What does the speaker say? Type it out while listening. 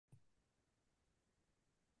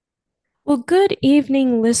Well, good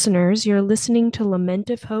evening, listeners. You're listening to Lament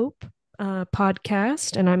of Hope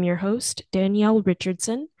podcast, and I'm your host, Danielle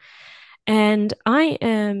Richardson. And I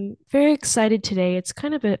am very excited today. It's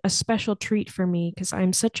kind of a special treat for me because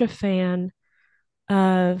I'm such a fan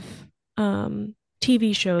of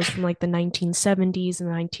TV shows from like the 1970s and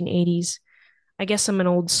the 1980s. I guess I'm an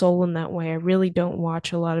old soul in that way. I really don't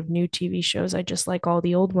watch a lot of new TV shows. I just like all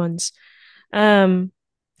the old ones. Um,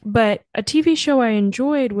 but a TV show I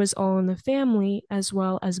enjoyed was All in the Family as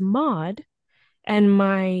well as Maude. And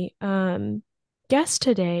my guest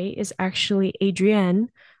today is actually Adrienne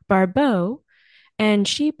Barbeau, and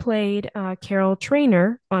she played Carol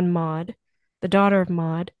Traynor on Maude, the daughter of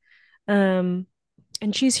Maude. Um,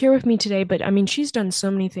 and she's here with me today, but I mean, she's done so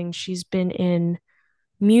many things. She's been in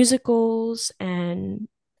musicals and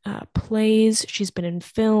plays, she's been in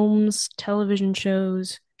films, television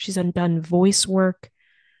shows, she's done voice work.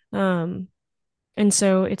 Um, and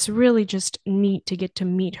so it's really just neat to get to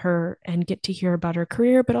meet her and get to hear about her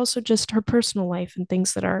career, but also just her personal life and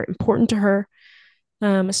things that are important to her,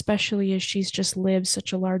 especially as she's just lived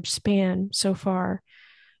such a large span so far.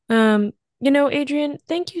 Um, Adrienne,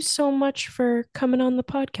 thank you so much for coming on the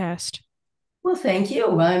podcast. Well, thank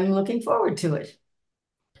you. I'm looking forward to it.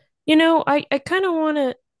 I kind of want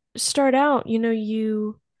to start out,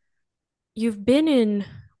 you've been in,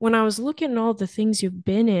 when I was looking at all the things you've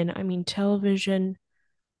been in, I mean, television,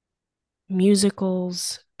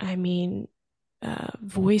 musicals,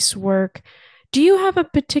 voice work. Do you have a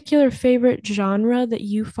particular favorite genre that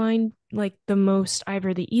you find like the most,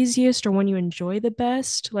 either the easiest or one you enjoy the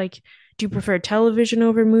best? Like, do you prefer television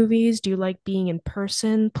over movies? Do you like being in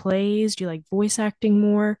person, plays? Do you like voice acting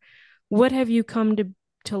more? What have you come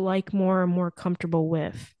to like more or more comfortable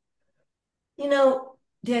with? You know,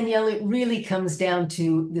 Danielle, it really comes down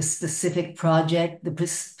to the specific project, the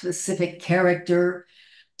specific character.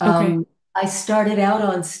 Okay. I started out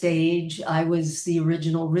on stage. I was the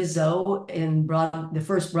original Rizzo in the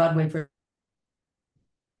first Broadway version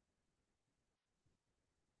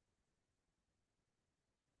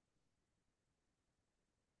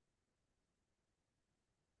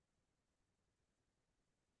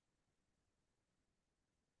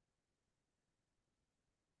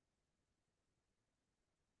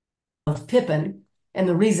of Pippin. And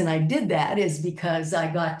the reason I did that is because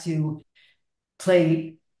I got to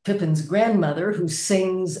play Pippin's grandmother, who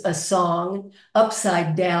sings a song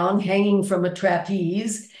upside down, hanging from a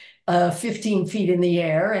trapeze, 15 feet in the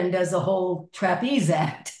air, and does a whole trapeze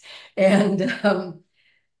act. And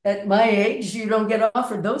at my age, you don't get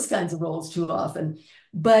offered those kinds of roles too often.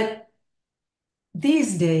 But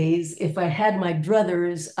these days, if I had my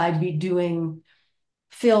druthers, I'd be doing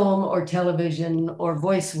film or television or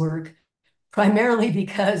voice work, primarily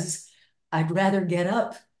because I'd rather get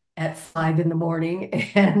up at 5 in the morning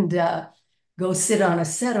and go sit on a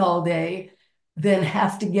set all day than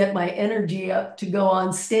have to get my energy up to go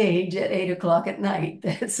on stage at 8 o'clock at night.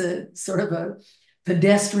 That's a sort of a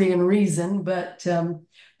pedestrian reason, but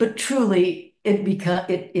truly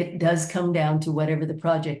it does come down to whatever the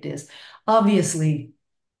project is. Obviously,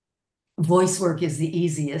 voice work is the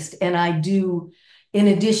easiest, and I do, in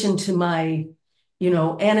addition to my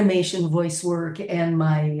animation voice work and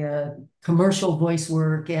my commercial voice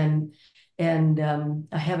work, and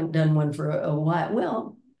I haven't done one for a while.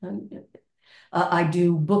 Well, I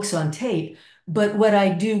do books on tape, but what I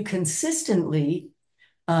do consistently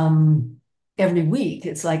um, every week,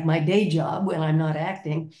 it's like my day job when I'm not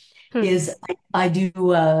acting, Hmm. is I do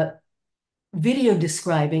video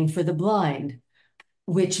describing for the blind,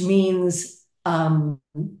 which means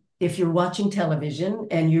if you're watching television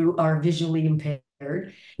and you are visually impaired,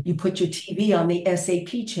 you put your TV on the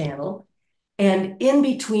SAP channel, and in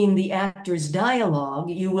between the actor's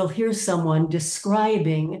dialogue, you will hear someone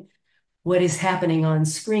describing what is happening on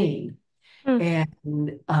screen. Hmm.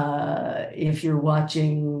 And if you're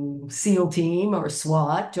watching SEAL Team or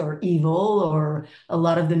SWAT or Evil or a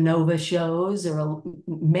lot of the Nova shows or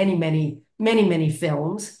many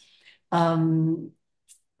films, um,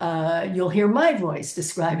 you'll hear my voice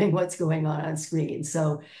describing what's going on screen.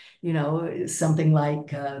 So, something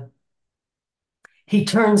like he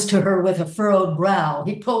turns to her with a furrowed brow,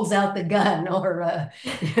 he pulls out the gun, or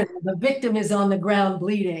the victim is on the ground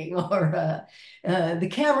bleeding, or the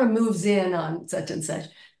camera moves in on such and such.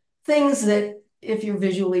 Things that, if you're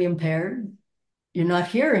visually impaired, you're not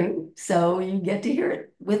hearing. So you get to hear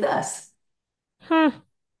it with us. Huh.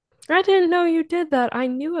 I didn't know you did that. I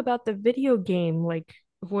knew about the video game like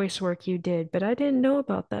voice work you did, but I didn't know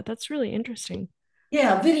about that. That's really interesting.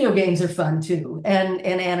 Yeah, video games are fun too, and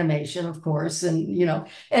animation, of course, and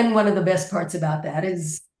one of the best parts about that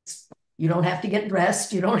is You don't have to get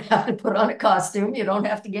dressed. You don't have to put on a costume. You don't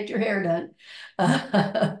have to get your hair done.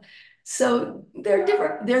 Uh, so there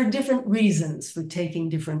are different reasons for taking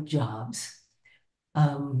different jobs.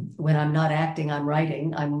 When I'm not acting, I'm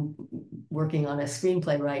writing. I'm working on a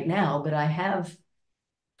screenplay right now, but I have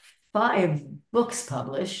 5 books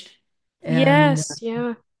published. And Yes,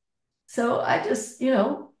 yeah. so I just,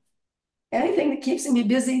 anything that keeps me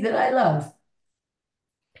busy that I love.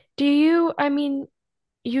 I mean,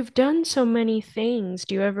 you've done so many things.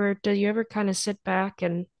 Do you ever kind of sit back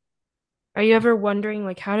and are you ever wondering,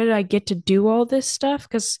 like, how did I get to do all this stuff?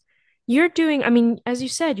 Because I mean, as you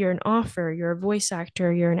said, you're an author, you're a voice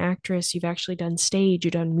actor, you're an actress, you've actually done stage,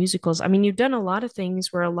 you've done musicals. I mean, you've done a lot of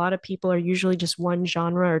things where a lot of people are usually just one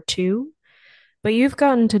genre or two, but you've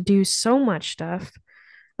gotten to do so much stuff.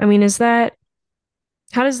 I mean,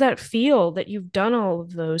 how does that feel that you've done all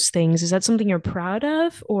of those things? Is that something you're proud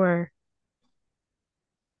of, or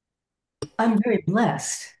I'm very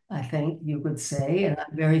blessed, I think you would say, and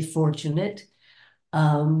I'm very fortunate.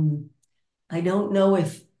 Um, I don't know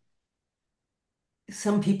if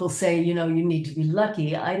some people say, you need to be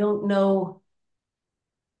lucky. I don't know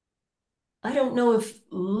if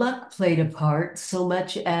luck played a part so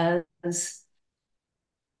much as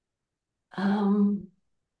um,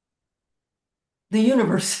 the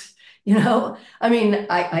universe. I mean,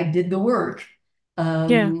 I did the work.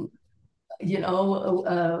 yeah. Um,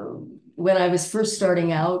 when I was first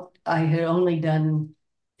starting out, I had only done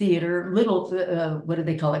theater, little, what do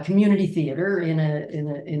they call it? Community theater in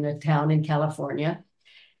a town in California.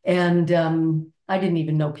 And I didn't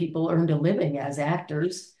even know people earned a living as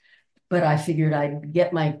actors, but I figured I'd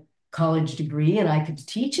get my college degree and I could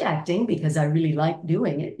teach acting because I really liked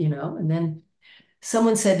doing it. And then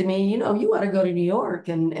someone said to me, you ought to go to New York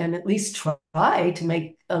and at least try to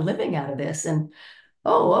make a living out of this. And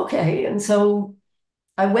oh, okay. And so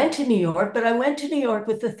I went to New York, but I went to New York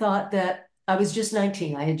with the thought that I was just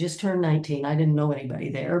 19. I had just turned 19. I didn't know anybody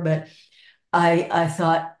there, but I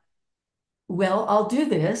thought, well, I'll do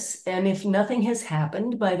this. And if nothing has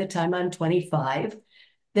happened by the time I'm 25,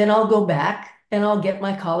 then I'll go back and I'll get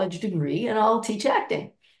my college degree and I'll teach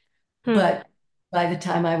acting. Hmm. But by the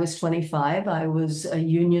time I was 25, I was a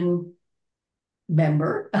union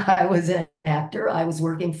member. I was an actor. I was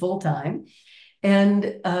working full time.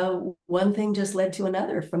 And one thing just led to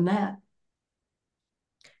another from that.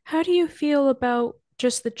 How do you feel about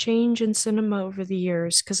just the change in cinema over the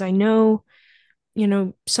years? Because I know,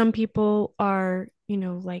 some people are,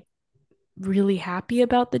 like really happy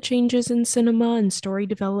about the changes in cinema and story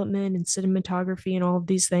development and cinematography and all of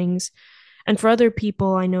these things. And for other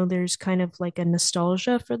people, I know there's kind of like a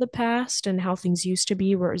nostalgia for the past and how things used to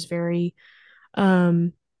be, where it was very,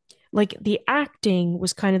 um, like the acting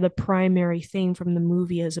was kind of the primary thing from the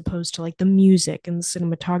movie as opposed to like the music and the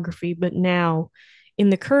cinematography. But now, in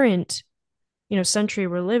the current century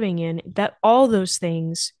we're living in, that all those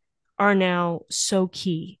things are now so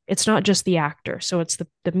key. It's not just the actor, so it's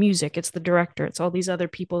the music, it's the director, it's all these other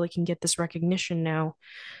people that can get this recognition now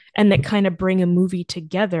and that kind of bring a movie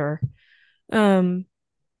together. um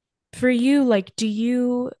for you, like, do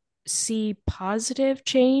you see positive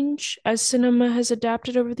change as cinema has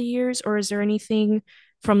adapted over the years, or is there anything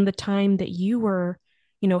from the time that you were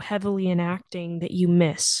heavily in acting that you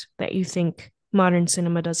miss, that you think modern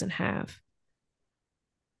cinema doesn't have?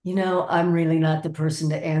 I'm really not the person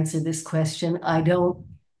to answer this question. I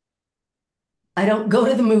don't go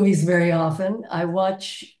to the movies very often. I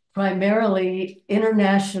watch primarily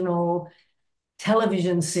international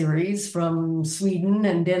television series from Sweden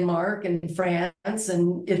and Denmark and France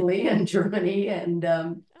and Italy and Germany. And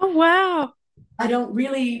Oh, wow. I don't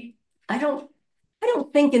really, I don't, I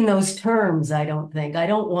don't think in those terms. I don't think. I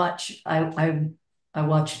don't watch. I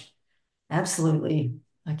watch absolutely.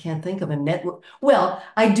 I can't think of a network. Well,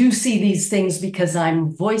 I do see these things because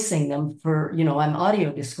I'm voicing them I'm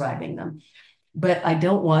audio describing them, but I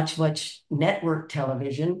don't watch much network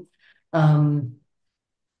television. Um,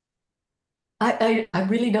 I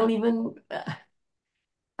really don't even,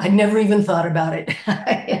 I never even thought about it.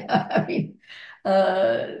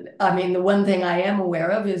 Uh, the one thing I am aware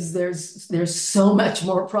of is there's so much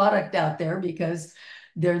more product out there because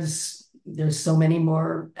there's so many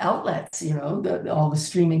more outlets, all the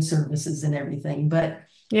streaming services and everything. But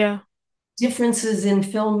Yeah. differences in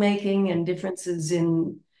filmmaking and differences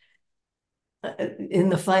in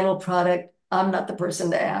the final product, I'm not the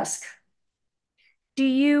person to ask. Do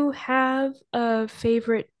you have a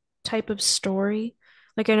favorite type of story?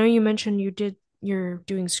 Like, I know you mentioned you're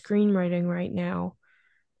doing screenwriting right now.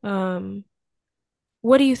 Um,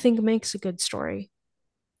 what do you think makes a good story?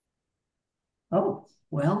 Oh,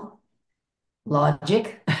 well.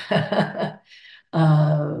 logic,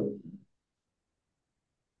 uh,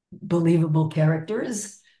 believable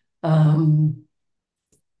characters, um,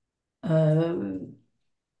 uh,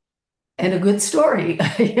 and a good story,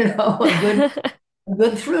 a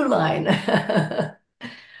good through line.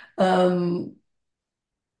 um,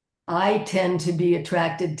 I tend to be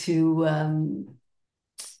attracted to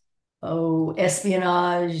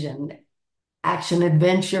espionage and action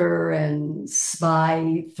adventure and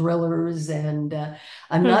spy thrillers, and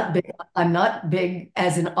Hmm. I'm not big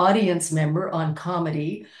as an audience member on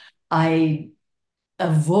comedy. I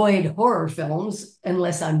avoid horror films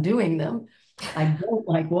unless I'm doing them. I don't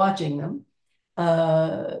like watching them.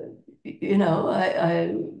 uh you know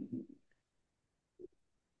I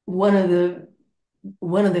one of the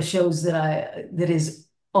one of the shows that is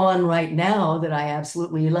on right now that I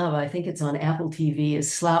absolutely love, I think it's on Apple TV,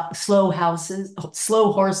 is Slow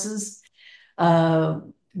Horses, uh,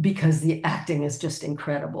 because the acting is just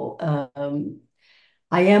incredible.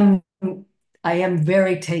 I am I am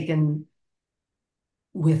very taken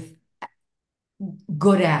with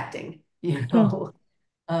good acting, Hmm.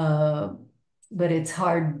 uh, but it's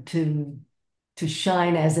hard to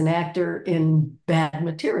shine as an actor in bad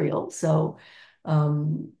material. So,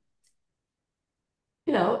 um,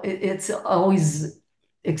 it's always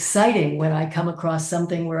exciting when I come across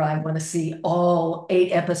something where I want to see all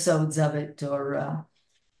 8 episodes of it. Or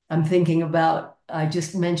I'm thinking about, I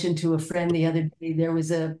just mentioned to a friend the other day, there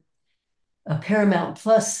was a Paramount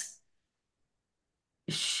Plus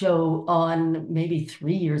show on maybe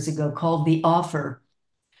 3 years ago called The Offer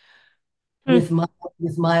Hmm. with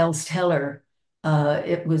with Miles Teller.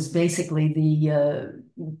 It was basically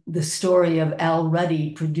the story of Al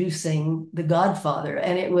Ruddy producing The Godfather,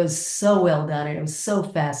 and it was so well done, and it was so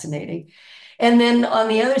fascinating. And then on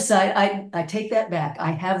the other side, I take that back.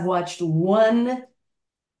 I have watched one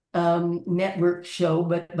network show,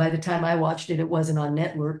 but by the time I watched it, it wasn't on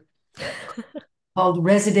network, called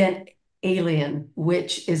Resident Alien,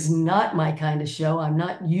 which is not my kind of show. I'm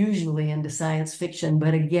not usually into science fiction,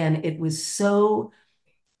 but again, it was so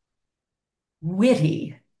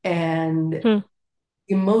witty and Hmm.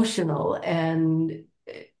 emotional and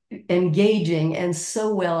engaging and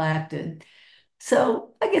so well acted.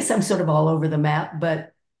 So I guess I'm sort of all over the map,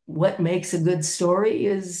 but what makes a good story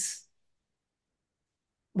is,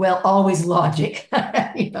 well, always logic,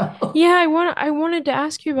 you know. Yeah, I wanted to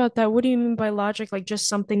ask you about that. What do you mean by logic? Like just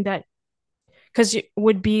something that because it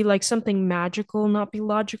would be like something magical, not be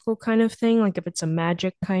logical kind of thing, like if it's a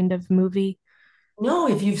magic kind of movie. No,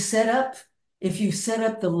 if you've set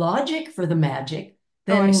up the logic for the magic,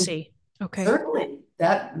 Oh, I then see. Okay. certainly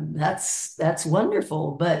that's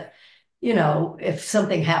wonderful. But if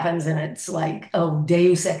something happens and it's like, oh,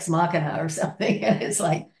 Deus ex machina or something, and it's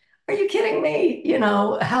like, are you kidding me?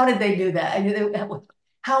 How did they do that?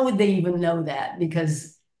 How would they even know that?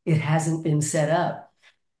 Because it hasn't been set up.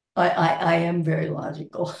 I am very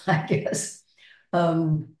logical, I guess.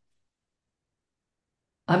 Um,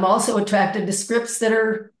 I'm also attracted to scripts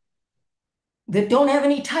that don't have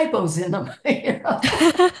any typos in them, and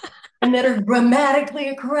that are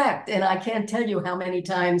grammatically correct. And I can't tell you how many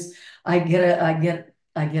times I get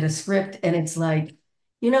a script and it's like,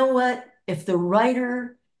 you know what? If the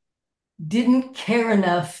writer didn't care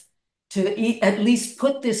enough to at least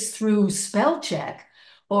put this through spell check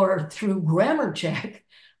or through grammar check,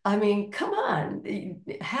 I mean, come on,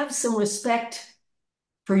 have some respect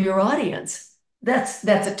for your audience. That's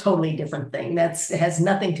a totally different thing. That's has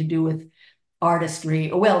nothing to do with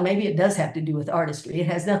artistry. Well, maybe it does have to do with artistry. It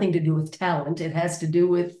has nothing to do with talent. It has to do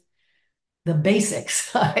with the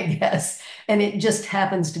basics, I guess. And it just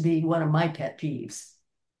happens to be one of my pet peeves.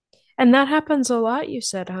 And that happens a lot, you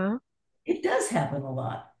said, huh? It does happen a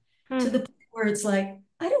lot, Hmm. to the point where it's like,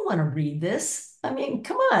 I don't want to read this. I mean,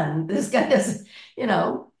 come on, this guy doesn't, you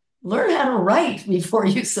know, learn how to write before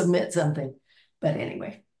you submit something. But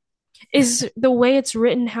anyway, Is the way it's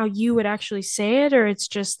written how you would actually say it, or it's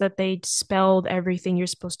just that they spelled everything you're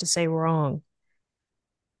supposed to say wrong?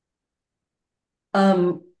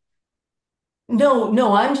 um,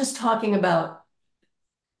 no, I'm just talking about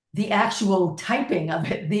the actual typing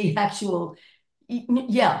of it, the actual,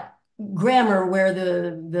 yeah, grammar where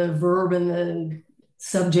the verb and the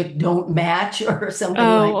subject don't match or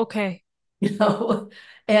something Oh, like, okay. you know,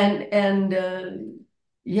 and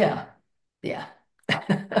yeah, yeah.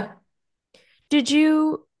 Did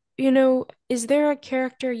is there a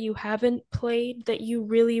character you haven't played that you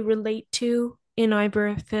really relate to in either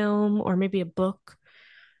a film or maybe a book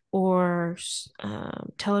or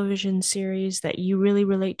television series that you really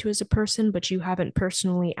relate to as a person, but you haven't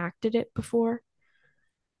personally acted it before?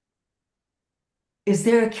 Is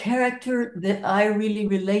there a character that I really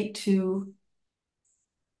relate to?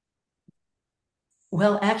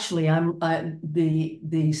 Well, actually, the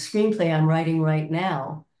screenplay I'm writing right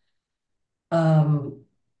now um,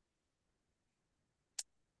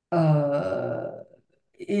 uh,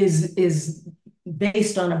 is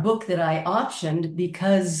based on a book that I optioned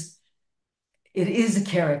because it is a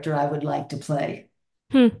character I would like to play.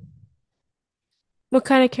 Hmm. What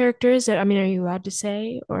kind of character is it? I mean, are you allowed to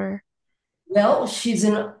say or Well, she's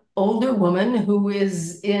an older woman who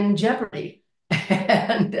is in jeopardy,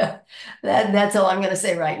 and that's all I'm going to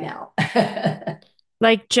say right now.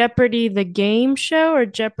 like Jeopardy the game show or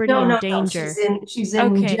Jeopardy No, in no, no. She's danger? in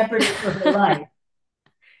Okay. jeopardy for her life.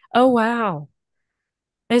 Oh, wow.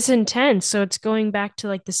 It's intense. So it's going back to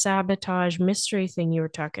like the sabotage mystery thing you were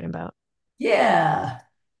talking about. Yeah.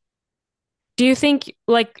 Do you think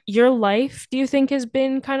like your life, do you think has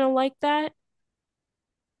been kind of like that?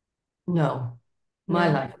 No, my No.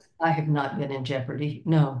 life. I have not been in jeopardy.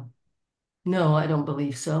 No, no, I don't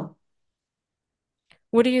believe so.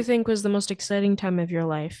 What do you think was the most exciting time of your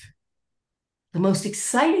life? The most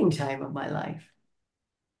exciting time of my life.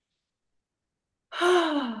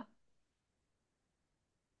 Well,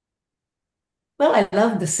 I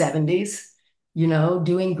love the 70s,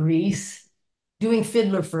 doing Grease, doing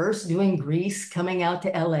Fiddler first, doing Grease, coming out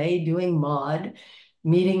to LA, doing Maude,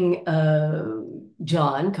 meeting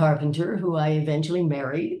John Carpenter, who I eventually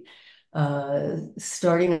married,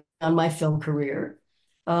 starting on my film career.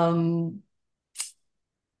 Um,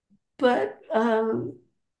 but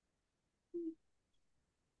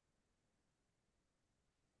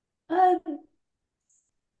I,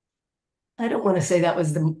 I don't want to say that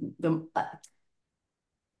was the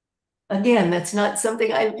again, that's not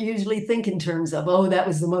something I usually think in terms of, oh, that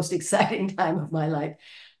was the most exciting time of my life.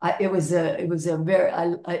 It was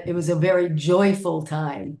a very joyful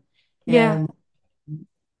time. Yeah. And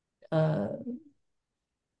uh,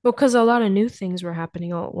 Well, because a lot of new things were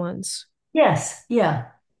happening all at once. yes, yeah,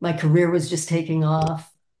 my career was just taking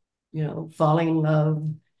off, falling in love.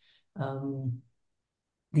 Um,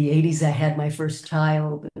 the 80s, I had my first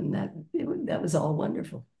child, and that was all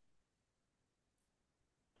wonderful.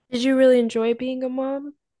 Did you really enjoy being a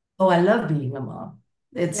mom? Oh, I love being a mom.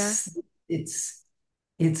 Yeah. It's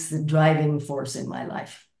it's the driving force in my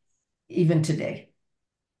life, even today.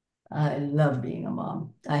 I love being a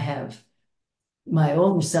mom. I have my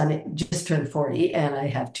older son just turned 40, and I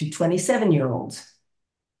have two 27-year-olds.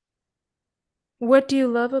 What do you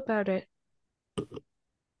love about it?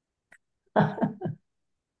 I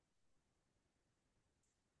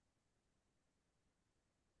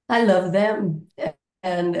love them,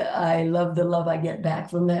 and I love the love I get back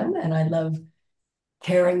from them, and I love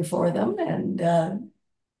caring for them and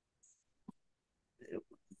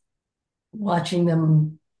watching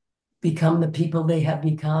them become the people they have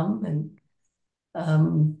become. And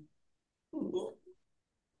um,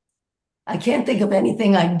 I can't think of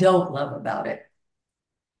anything I don't love about it.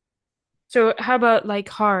 So, how about like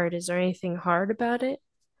hard? Is there anything hard about it?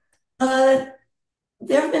 Uh,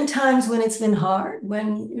 there have been times when it's been hard,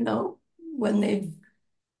 when they've,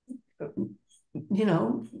 you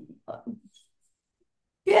know,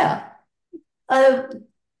 yeah. Uh,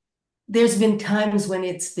 there's been times when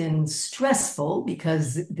it's been stressful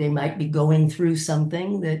because they might be going through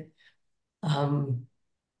something that, um,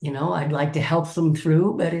 I'd like to help them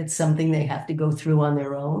through, but it's something they have to go through on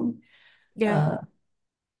their own. Yeah. Uh,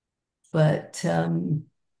 but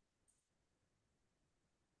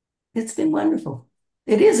it's been wonderful.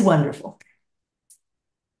 It is wonderful.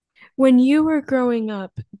 When you were growing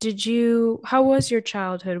up, how was your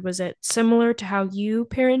childhood? Was it similar to how you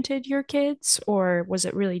parented your kids, or was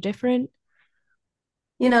it really different?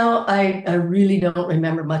 I really don't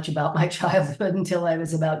remember much about my childhood until I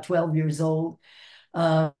was about 12 years old.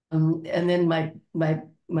 And then my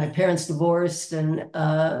parents divorced, and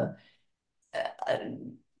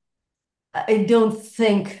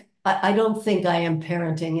I don't think I am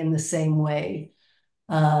parenting in the same way.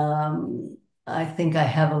 Um, I think I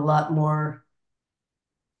have a lot more.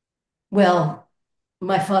 Well,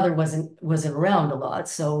 my father wasn't around a lot,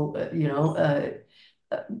 so uh,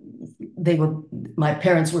 they were my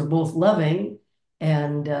parents were both loving,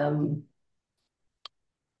 and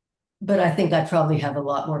but I think I probably have a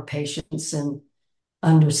lot more patience and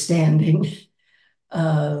understanding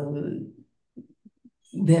uh,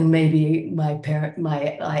 than maybe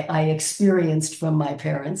I experienced from my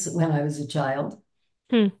parents when I was a child.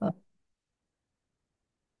 Hmm. Uh,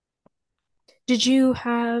 Do you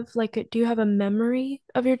have a memory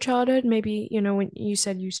of your childhood? Maybe, when you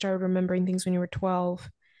said you started remembering things when you were 12,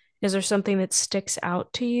 is there something that sticks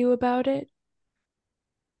out to you about it?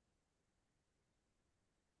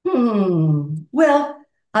 Well,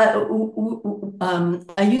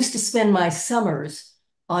 I used to spend my summers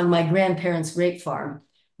on my grandparents' grape farm.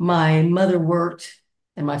 My mother worked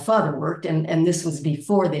and my father worked, and this was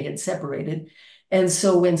before they had separated. And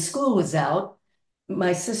so when school was out,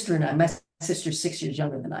 my sister's 6 years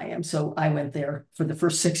younger than I am, so I went there for the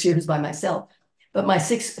first 6 years by myself. But my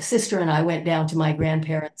sister and I went down to my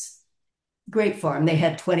grandparents' grape farm. They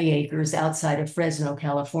had 20 acres outside of Fresno,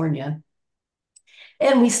 California.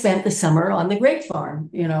 And we spent the summer on the grape farm,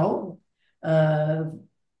 uh,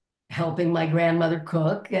 helping my grandmother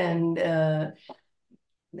cook and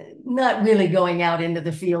not really going out into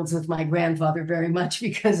the fields with my grandfather very much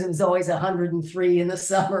because it was always 103 in the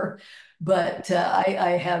summer. But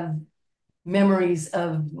I have memories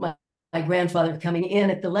of my grandfather coming in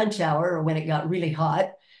at the lunch hour or when it got really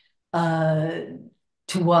hot uh,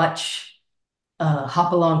 to watch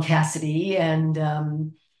Hopalong Cassidy.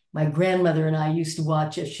 And my grandmother and I used to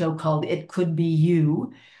watch a show called It Could Be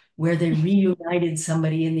You, where they reunited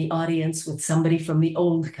somebody in the audience with somebody from the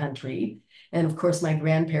old country. And of course, my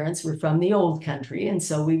grandparents were from the old country. And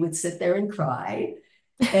so we would sit there and cry.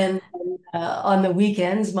 And on the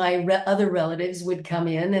weekends, my other relatives would come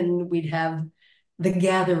in and we'd have the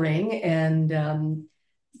gathering. And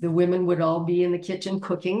the women would all be in the kitchen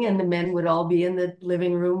cooking, and the men would all be in the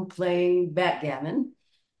living room playing backgammon.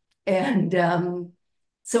 And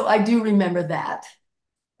so I do remember that.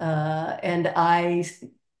 And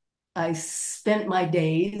I spent my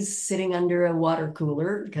days sitting under a water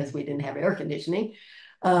cooler because we didn't have air conditioning,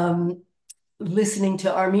 um, listening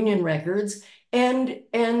to Armenian records and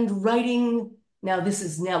writing. Now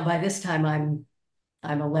by this time I'm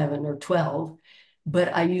 11 or 12,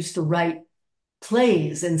 but I used to write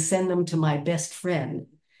plays and send them to my best friend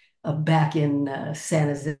back in San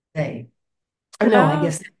Jose. Or no, Wow.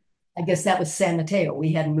 I guess that was San Mateo.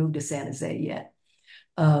 We hadn't moved to San Jose yet.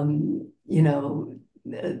 Um, you know,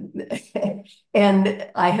 and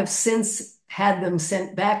I have since had them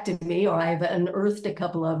sent back to me, or I've unearthed a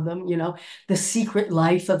couple of them. The Secret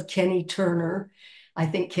Life of Kenny Turner. I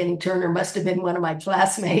think Kenny Turner must have been one of my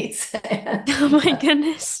classmates. Oh my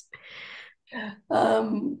goodness.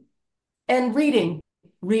 um, and reading.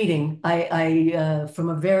 From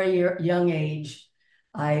a very young age,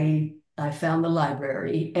 I found the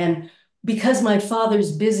library, and because my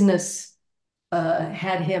father's business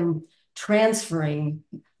had him transferring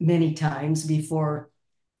many times before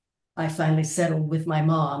I finally settled with my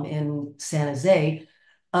mom in San Jose,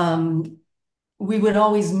 um, we would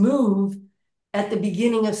always move at the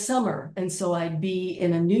beginning of summer. And so I'd be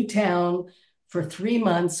in a new town for 3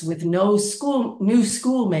 months with new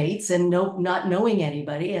schoolmates and not knowing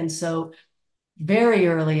anybody. And so very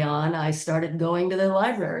early on, I started going to the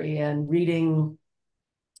library and reading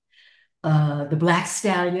the Black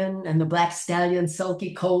Stallion and the Black Stallion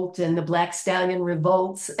Sulky Colt and the Black Stallion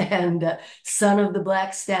Revolts and Son of the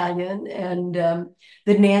Black Stallion and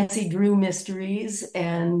the Nancy Drew mysteries.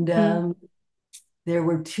 And Mm. there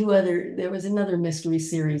was another mystery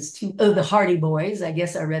series too. Oh, the Hardy Boys. I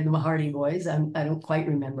guess I read the Hardy Boys. I don't quite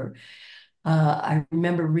remember. I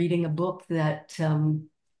remember reading a book that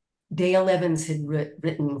Dale Evans had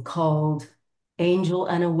written called Angel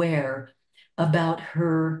Unaware about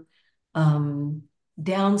her um,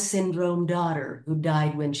 Down syndrome daughter who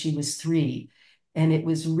died when she was 3. And it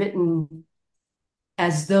was written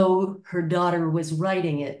as though her daughter was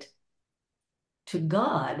writing it to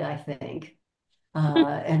God, I think,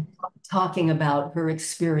 and talking about her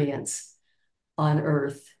experience on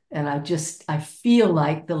earth. And I feel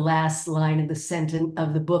like the last line of the sentence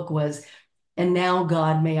of the book was, and now,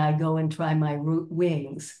 God, may I go and try my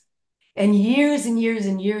wings. And years and years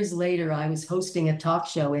and years later, I was hosting a talk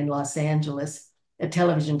show in Los Angeles, a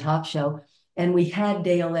television talk show, and we had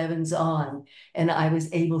Dale Evans on, and I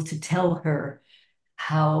was able to tell her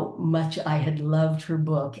how much I had loved her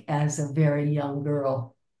book as a very young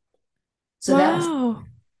girl. So Wow.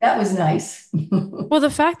 that was nice. Well, the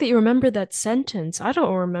fact that you remember that sentence, I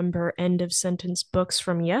don't remember end of sentence books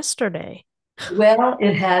from yesterday. Well,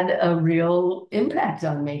 it had a real impact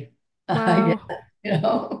on me. I guess, Wow. you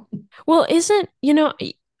know. Well,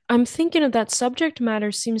 I'm thinking of that subject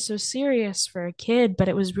matter seems so serious for a kid, but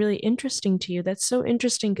it was really interesting to you. That's so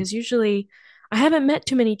interesting because usually I haven't met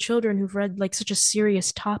too many children who've read like such a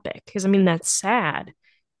serious topic. Because I mean, that's sad,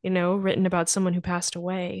 written about someone who passed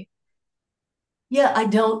away. Yeah, I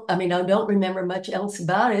don't remember much else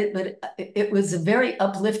about it, but it was a very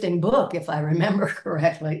uplifting book, if I remember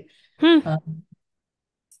correctly. Hmm. Uh,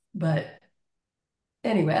 but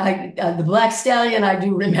anyway, the Black Stallion I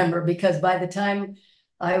do remember because by the time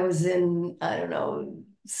I was in, I don't know,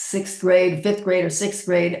 6th grade, 5th grade or 6th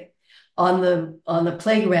grade, on the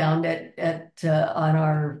playground at on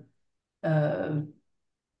our uh,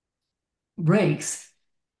 breaks,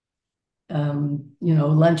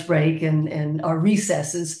 lunch break and our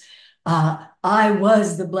recesses. I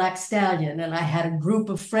was the black stallion, and I had a group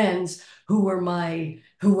of friends who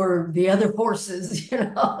were the other horses.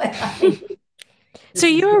 So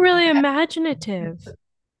This is you were going. really imaginative.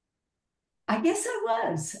 I guess I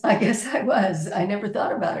was. I guess I was. I never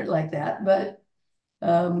thought about it like that, but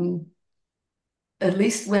um, at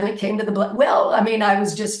least when it came to the black, well, I mean, I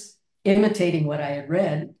was just imitating what I had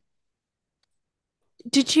read.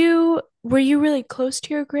 Were you really close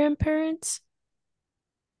to your grandparents?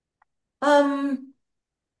 Um,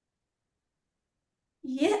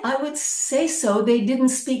 Yeah, I would say so. They didn't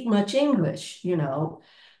speak much English. Oh,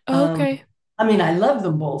 Um, okay. I mean, I love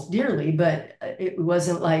them both dearly, but it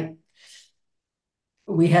wasn't like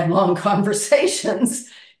we had long conversations.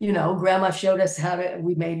 Grandma showed us how to,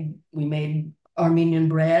 we made Armenian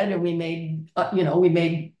bread and we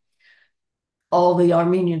made all the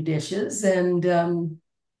Armenian dishes. And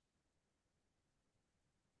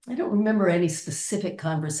I don't remember any specific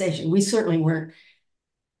conversation. We certainly weren't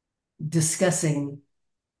discussing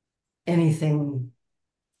anything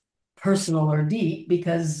personal or deep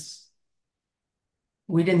because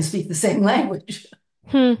we didn't speak the same language.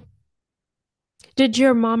 Hmm. Did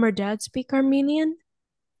your mom or dad speak Armenian?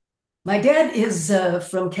 My dad is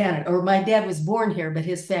from Canada, or my dad was born here, but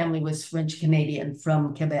his family was French Canadian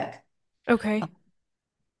from Quebec. Okay.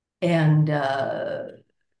 And uh,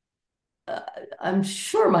 I'm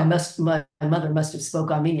sure my mother must have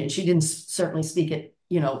spoke Armenian. She didn't certainly speak it,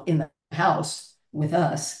 in the house with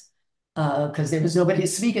us because there was nobody to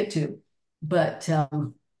speak it to. But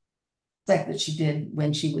the fact that she did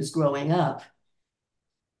when she was growing up.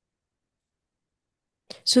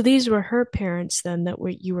 So these were her parents then that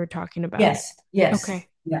you were talking about. Yes, yes, Okay.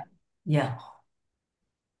 yeah, yeah.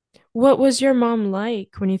 What was your mom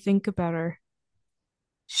like when you think about her?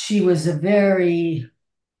 She was a very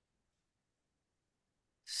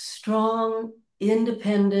strong,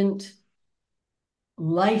 independent,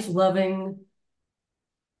 life-loving,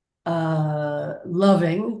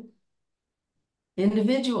 loving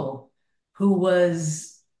individual who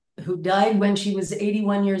was who died when she was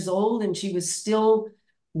 81 years old, and she was still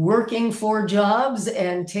working 4 jobs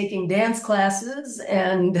and taking dance classes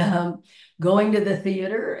and going to the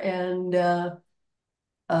theater. And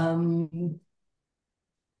um,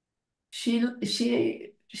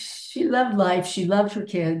 she loved life. She loved her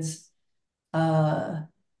kids. Uh,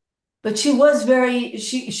 but she was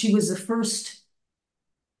the first.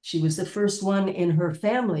 She was the first one in her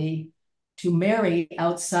family to marry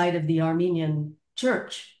outside of the Armenian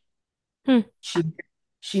church. Hmm. She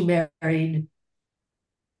she married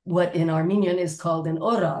what in Armenian is called an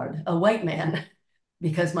orard, a white man,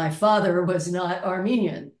 because my father was not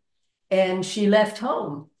Armenian. And she left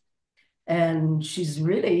home. And she's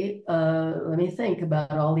really, let me think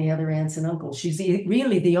about all the other aunts and uncles. She's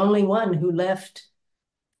really the only one who left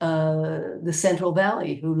the Central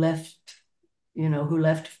Valley, who left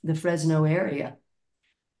the Fresno area.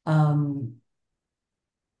 Um,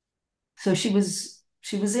 so she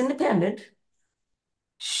was independent.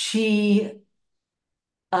 She,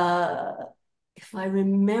 uh, if I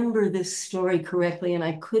remember this story correctly, and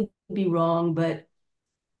I could be wrong, but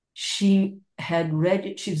she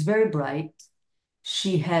was very bright.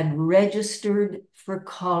 She had registered for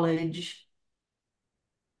college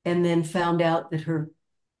and then found out that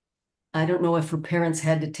I don't know if her parents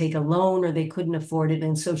had to take a loan or they couldn't afford it.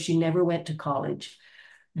 And so she never went to college.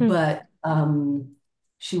 Hmm. But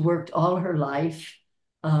she worked all her life.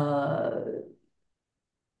 Uh,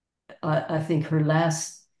 I think her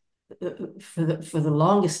last, for the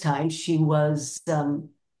longest time, she was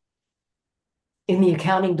in the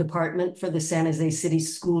accounting department for the San Jose City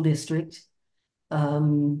School District.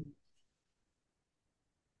 Um,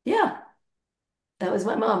 yeah, that was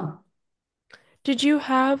my mom. Did you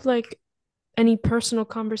have like any personal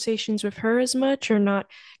conversations with her as much or not?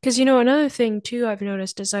 Because another thing too I've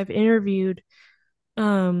noticed is I've interviewed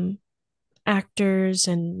um actors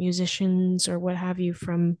and musicians or what have you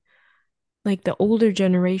from like the older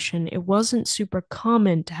generation. It wasn't super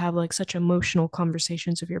common to have like such emotional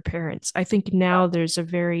conversations with your parents. I think now there's a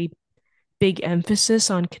very big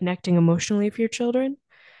emphasis on connecting emotionally with your children,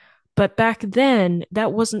 but back then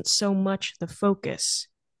that wasn't so much the focus.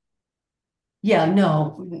 Yeah,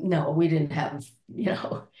 no, no, we didn't have.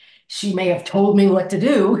 She may have told me what to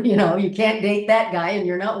do. You can't date that guy and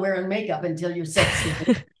you're not wearing makeup until you're 16,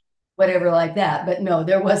 whatever like that. But no,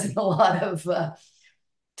 there wasn't a lot of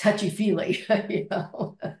touchy feely.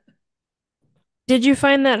 Did you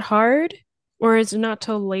find that hard? Or is it not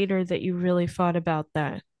till later that you really thought about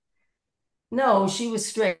that? No, she was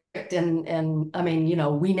strict, and I mean,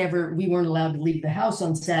 we weren't allowed to leave the house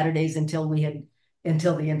on Saturdays until the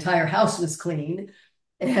entire house was cleaned.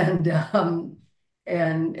 And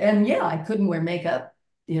and yeah, I couldn't wear makeup,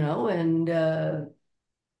 and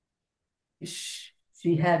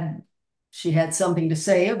she had she had something to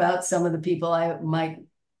say about some of the people I might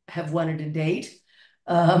have wanted to date.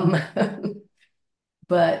 Um,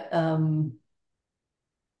 but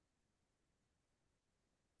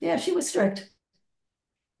yeah, she was strict.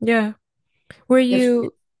 Yeah. Were If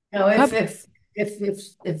you how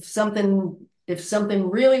if something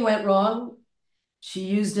really went wrong, she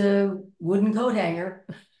used a wooden coat hanger,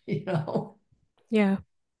 you know. yeah.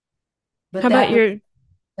 How But about your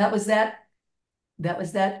that was that that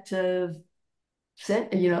was that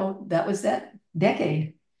that was that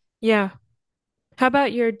decade. yeah. How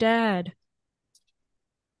about your dad?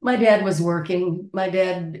 My dad was working. My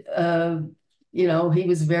dad, he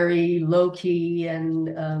was very low key, and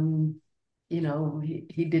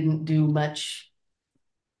he didn't do much.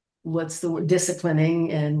 What's the word?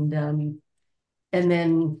 Disciplining, and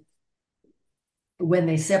then when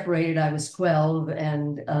they separated, I was 12,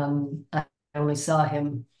 and I only saw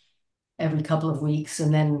him every couple of weeks,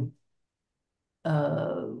 and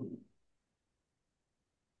uh,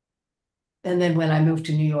 then when I moved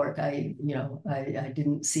to New York, I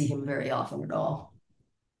didn't see him very often at all.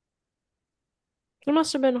 It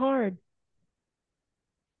must have been hard.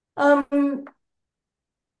 Um,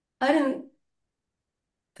 I didn't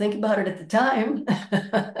think about it at the time.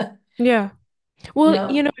 Yeah. Well,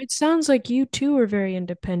 No, it sounds like you too are very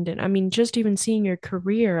independent. I mean, just even seeing your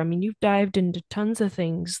career, I mean, you've dived into tons of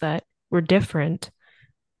things that were different.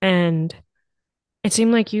 And it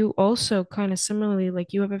seemed like you also kind of similarly,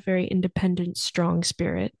 like you have a very independent, strong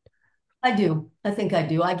spirit. I do. I think I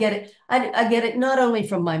do. I get it. I get it not only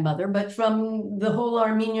from my mother, but from the whole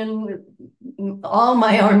all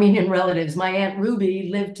my Armenian relatives. My Aunt Ruby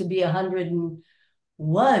lived to be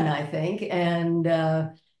 101, I think,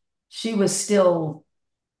 and she was still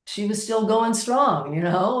she was still going strong,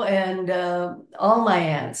 and all my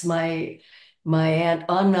aunts, my aunt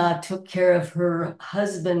Anna took care of her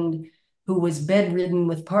husband who was bedridden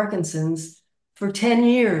with Parkinson's for 10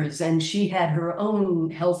 years, and she had her own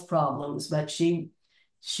health problems, but she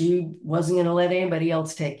wasn't going to let anybody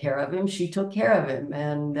else take care of him. She took care of him,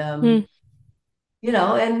 and Hmm.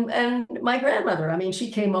 and my grandmother, I mean,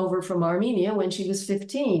 she came over from Armenia when she was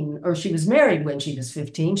 15, or she was married when she was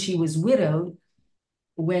 15. She was widowed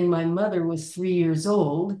when my mother was 3 years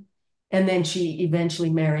old. And then she eventually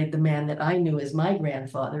married the man that I knew as my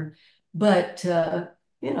grandfather. But,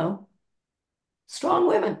 you know, strong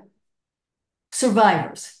women,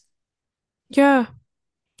 survivors. Yeah.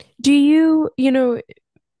 Do you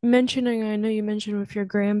mentioning, I know you mentioned with your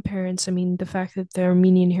grandparents, I mean, the fact that the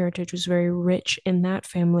Armenian heritage was very rich in that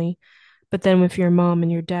family, but then with your mom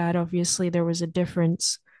and your dad, obviously there was a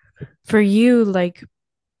difference. For you, like,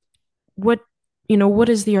 what, what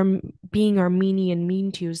is being Armenian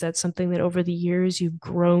mean to you? Is that something that over the years you've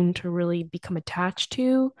grown to really become attached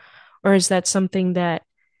to? Or is that something that,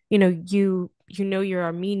 you're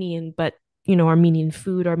Armenian, but, Armenian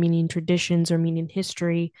food, Armenian traditions, Armenian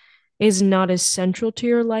history is not as central to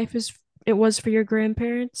your life as it was for your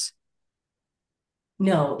grandparents?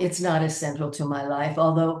 No, it's not essential to my life,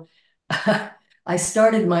 although I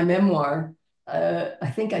started my memoir.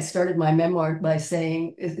 I think I started my memoir by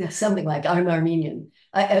saying something like, I'm Armenian.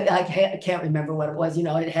 I can't remember what it was.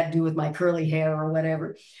 It had to do with my curly hair or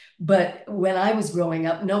whatever. But when I was growing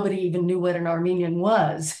up, nobody even knew what an Armenian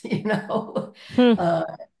was, Hmm. Uh,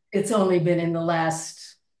 it's only been in the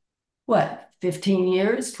last, what, 15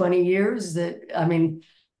 years, 20 years that, I mean,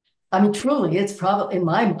 truly, it's probably in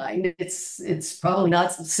my mind, it's probably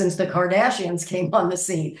not since the Kardashians came on the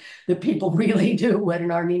scene that people really knew what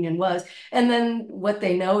an Armenian was. And then what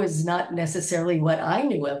they know is not necessarily what I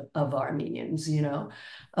knew of Armenians.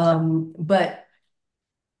 But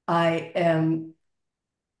I am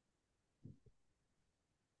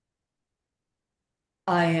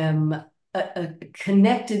I am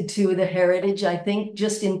connected to the heritage, I think,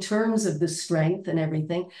 just in terms of the strength and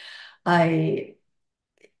everything. I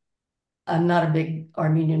I'm not a big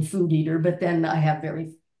Armenian food eater, but then I have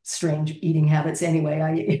very strange eating habits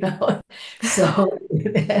anyway. So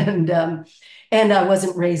and I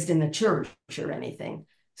wasn't raised in the church or anything,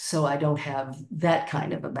 so I don't have that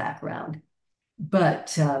kind of a background.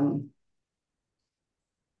 But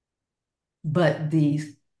the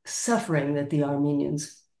suffering that the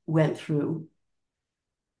Armenians went through,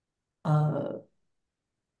 uh,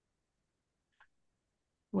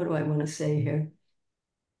 what do I want to say here?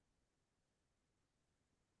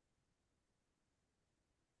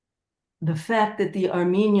 the fact that the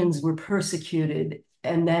Armenians were persecuted,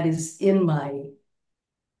 and that is in my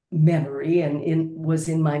memory and was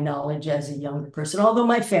in my knowledge as a younger person. Although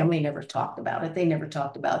my family never talked about it, they never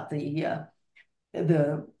talked about the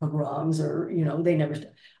pogroms, or they never.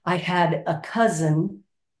 I had a cousin's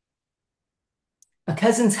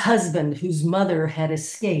husband whose mother had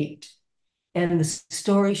escaped, and the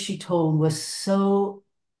story she told was so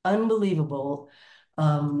unbelievable.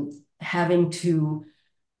 Having to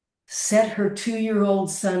set her 2-year-old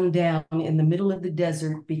son down in the middle of the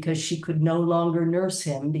desert because she could no longer nurse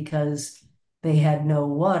him because they had no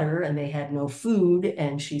water and they had no food.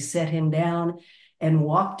 And she set him down and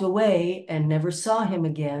walked away and never saw him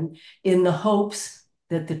again in the hopes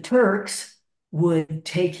that the Turks would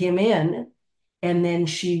take him in. And then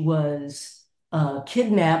she was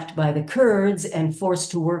kidnapped by the Kurds and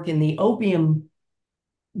forced to work in the opium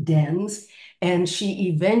dens. And she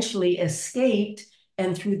eventually escaped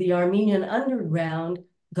and through the Armenian underground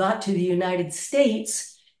got to the United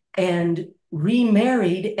States and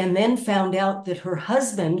remarried, and then found out that her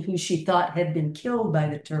husband, who she thought had been killed by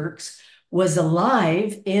the Turks, was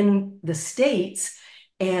alive in the States,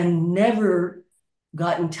 and never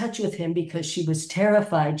got in touch with him because she was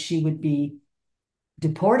terrified she would be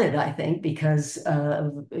deported, I think, because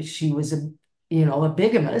she was a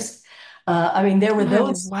bigamist. I mean, there were Oh,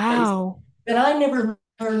 those stories, wow. but I never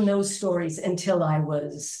learned those stories until I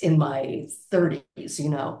was in my 30s.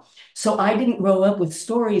 So I didn't grow up with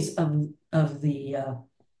stories of the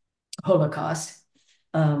Holocaust,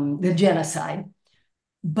 the genocide,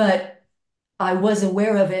 but I was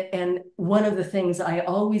aware of it. And one of the things I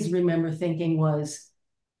always remember thinking was,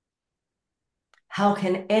 how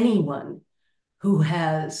can anyone who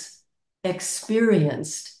has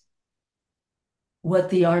experienced what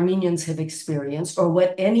the Armenians have experienced, or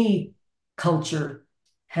what any culture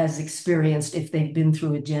has experienced if they've been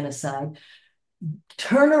through a genocide,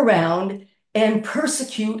 turn around and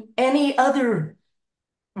persecute any other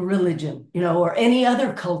religion, or any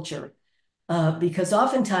other culture? Because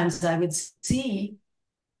oftentimes I would see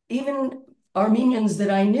even Armenians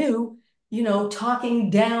that I knew, talking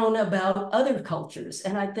down about other cultures.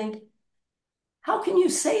 And I think, how can you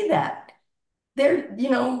say that?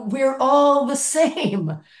 We're all the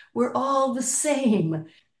same. We're all the same.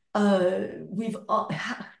 We've all,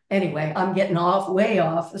 anyway, I'm getting way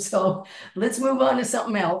off. So let's move on to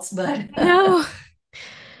something else. But No,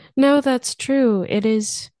 no, that's true. It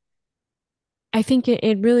is, I think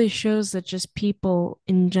it really shows that just people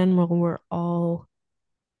in general were all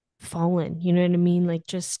fallen. You know what I mean? Like,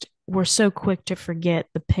 just we're so quick to forget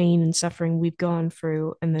the pain and suffering we've gone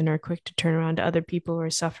through, and then are quick to turn around to other people who are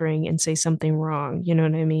suffering and say something wrong. You know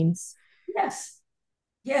what I mean? yes,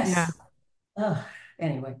 Yeah. yes.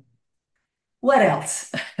 Anyway, what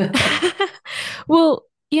else? Well,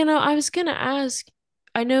 I was gonna ask,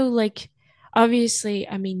 I know, like, obviously,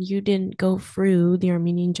 I mean, you didn't go through the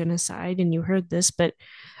Armenian genocide and you heard this, but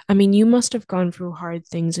I mean, you must have gone through hard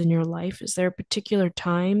things in your life. Is there a particular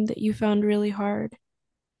time that you found really hard?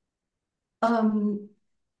 Um,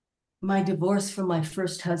 my divorce from my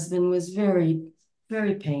first husband was very,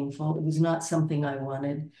 very painful. It was not something I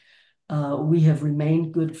wanted. We have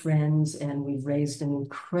remained good friends and we've raised an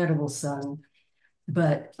incredible son.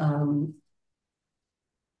 But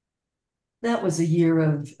that was a year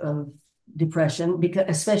of depression, because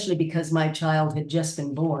especially because my child had just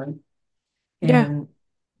been born, Yeah. and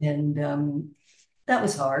and that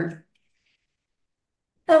was hard.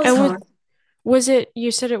 That was And hard. was it,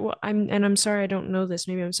 you said it, I'm sorry, I don't know this,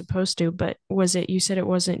 maybe I'm supposed to, but was it, you said it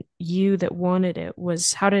wasn't you that wanted it,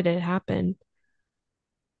 how did it happen?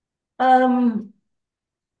 Um,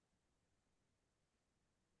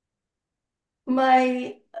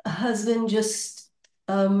 my husband just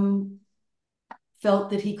felt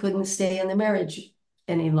that he couldn't stay in the marriage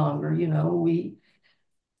any longer.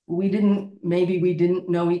 We didn't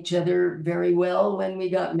know each other very well when we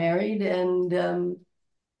got married, and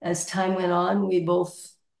as time went on, we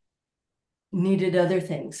both needed other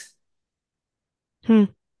things. Hmm.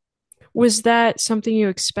 Was that something you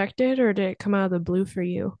expected, or did it come out of the blue for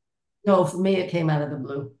you? No, for me, it came out of the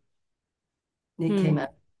blue. It Hmm. came out.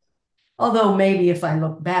 Although maybe if I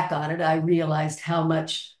look back on it, I realized how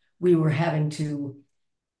much we were having to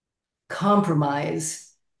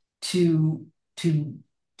compromise to to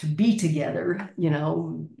to be together.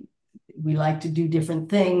 We like to do different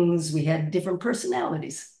things. We had different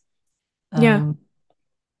personalities. Yeah. Um,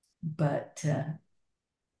 but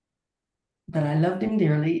I loved him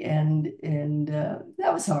dearly, and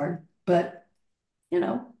that was hard. But you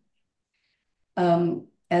know,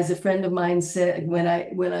 as a friend of mine said, when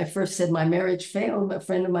I first said my marriage failed, a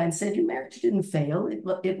friend of mine said, your marriage didn't fail.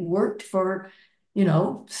 It worked for,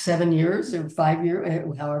 7 years or 5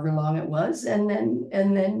 years, however long it was, and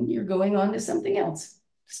then you're going on to something else.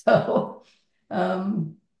 So,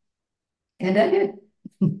 um, and I did.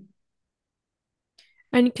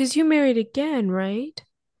 And because you married again, right?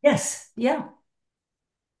 Yes, yeah.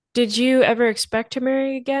 Did you ever expect to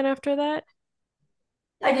marry again after that?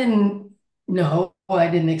 I didn't know. I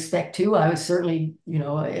didn't expect to. I was certainly,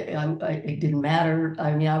 it didn't matter.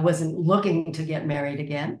 I mean, I wasn't looking to get married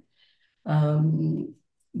again.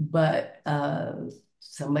 But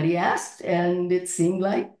somebody asked, and it seemed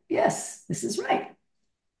like, yes, this is right.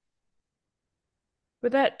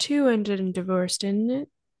 But that too ended in divorce, didn't it?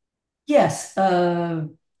 Yes,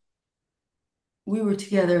 we were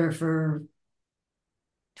together for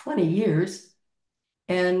 20 years,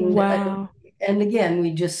 and Wow. and again,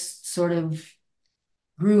 we just sort of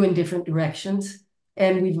grew in different directions,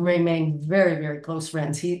 and we've remained very, very close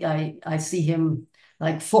friends. I see him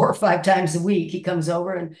like 4 or 5 times a week. He comes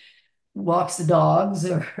over and walks the dogs,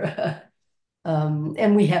 or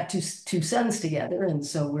and we have two sons together, and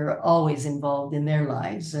so we're always involved in their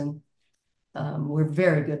lives, and we're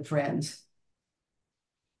very good friends.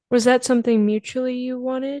 Was that something mutually you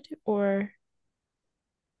wanted, or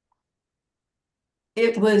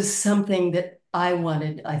It was something that I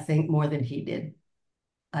wanted, I think, more than he did.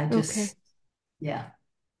 I okay? just, yeah.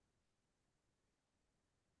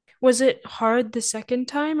 Was it hard the second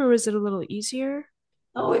time, or was it a little easier?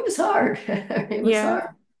 Oh, it was hard. It was Yeah.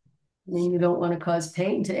 hard. I mean, you don't want to cause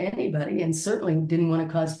pain to anybody, and certainly didn't want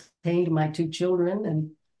to cause pain to my two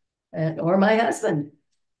children and or my husband.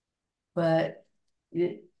 But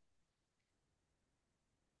it,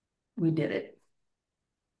 we did it.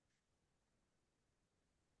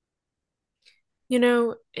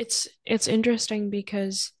 It's interesting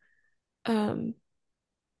because um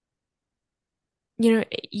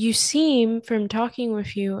you seem from talking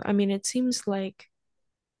with you, I mean, it seems like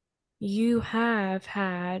you have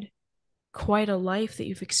had quite a life that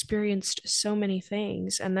you've experienced so many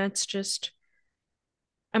things, and that's just,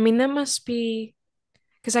 I mean, that must be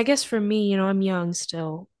because I guess for me, I'm young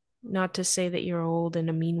still, not to say that you're old in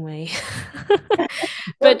a mean way.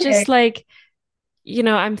 But Okay. just like,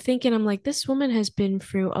 I'm thinking, I'm like, this woman has been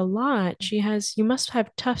through a lot. You must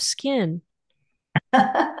have tough skin.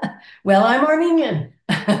 Well, I'm Armenian.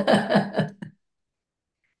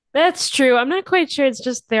 That's true. I'm not quite sure it's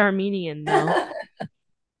just the Armenian though.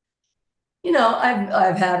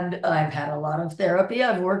 I've had a lot of therapy.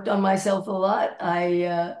 I've worked on myself a lot.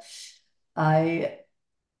 I I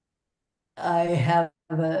have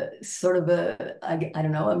a sort of I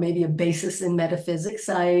don't know, maybe a basis in metaphysics.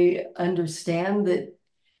 I understand that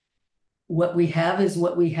what we have is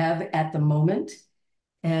what we have at the moment,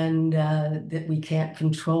 and that we can't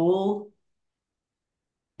control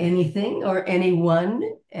anything or anyone,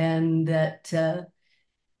 and that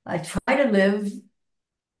I try to live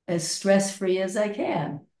as stress-free as I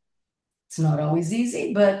can. It's not always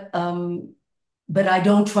easy, but I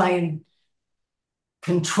don't try and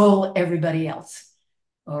control everybody else.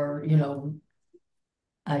 Or,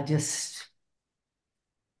 I just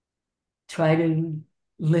try to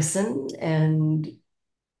listen and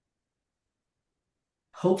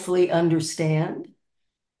hopefully understand,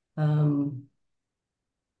 um,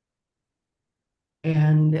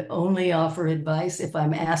 and only offer advice if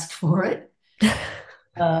I'm asked for it.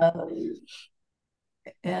 Uh,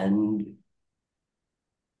 and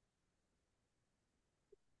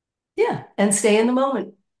yeah, and stay in the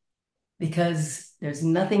moment, because there's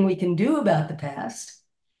nothing we can do about the past.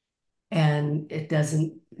 And it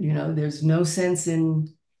doesn't, there's no sense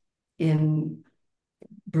in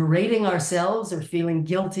berating ourselves or feeling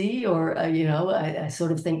guilty, or I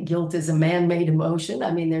sort of think guilt is a man-made emotion.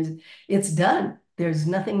 I mean, it's done. There's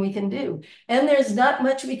nothing we can do, and there's not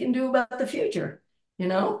much we can do about the future, you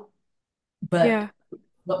know but Yeah.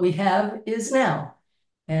 what we have is now,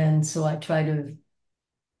 and so I try to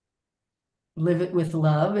live it with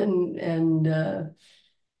love and in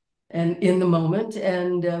the moment.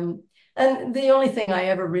 And the only thing I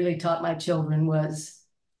ever really taught my children was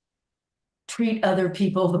treat other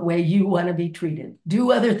people the way you want to be treated.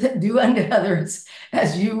 Do unto others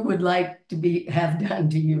as you would like to be have done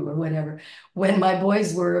to you, or whatever. When my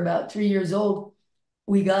boys were about 3 years old,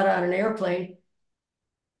 we got on an airplane,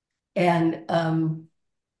 and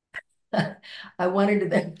I wanted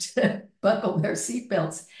them to buckle their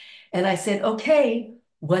seatbelts. And I said, okay,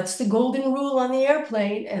 what's the golden rule on the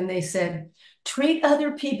airplane? And they said, treat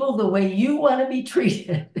other people the way you want to be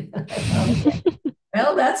treated. I thought,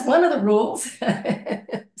 well, that's one of the rules.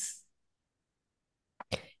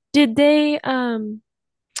 Did they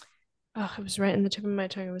oh, it was right in the tip of my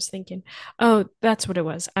tongue. I was thinking. Oh, that's what it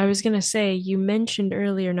was. I was gonna say, you mentioned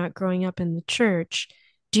earlier not growing up in the church.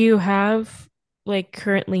 Do you have, like,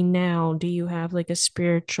 currently now, do you have like a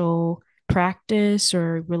spiritual practice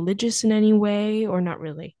or religious in any way, or not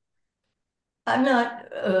really? I'm not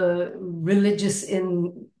religious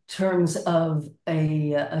in terms of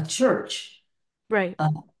a church. Right. Uh,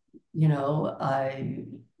 you know, I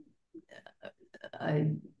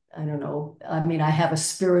I don't know. I mean, I have a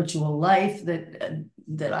spiritual life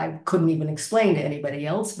that I couldn't even explain to anybody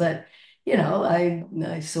else, but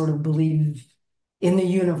I sort of believe in the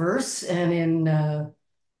universe and in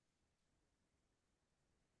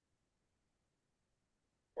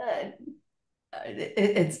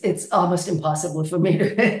it's almost impossible for me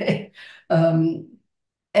to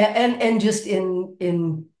and just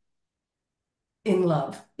in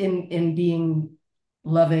love, in being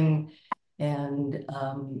loving and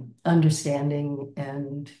understanding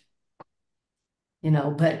and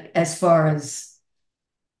but as far as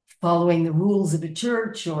following the rules of a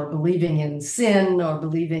church or believing in sin or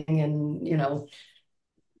believing in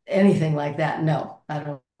anything like that, no, I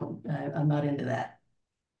don't. I'm not into that.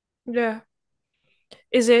 Yeah.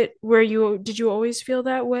 Is it where you did you always feel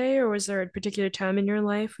that way, or was there a particular time in your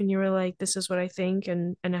life when you were like, this is what I think,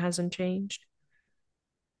 and it hasn't changed?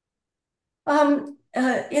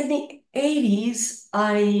 In the 80s,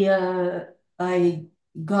 I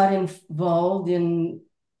got involved in.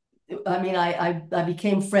 I mean, I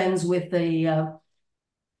became friends with a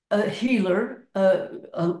healer,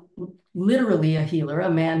 literally a healer, a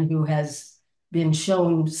man who has been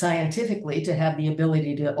shown scientifically to have the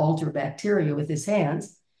ability to alter bacteria with his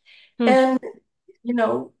hands, Hmm. and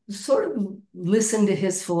sort of listen to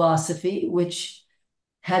his philosophy, which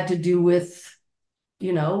had to do with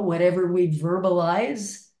whatever we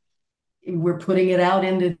verbalize, we're putting it out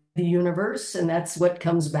into the universe, and that's what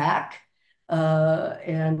comes back.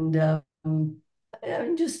 And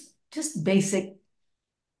just basic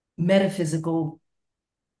metaphysical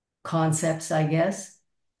concepts, I guess.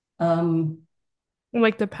 Um,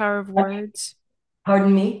 Like the power of words.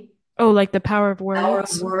 Pardon me? Oh, like the power of Power of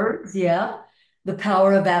words. words, yeah. The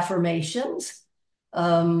power of affirmations,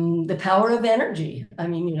 the power of energy. I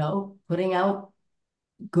mean, putting out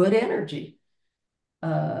good energy.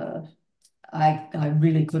 Uh, I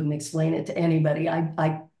really couldn't explain it to anybody.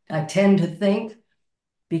 I tend to think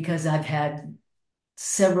because I've had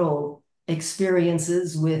several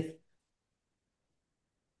experiences with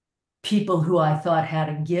people who I thought had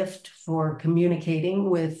a gift for communicating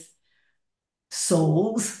with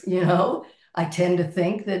souls, I tend to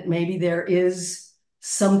think that maybe there is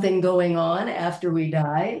something going on after we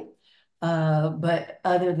die. But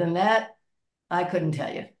other than that, I couldn't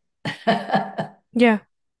tell you. Yeah.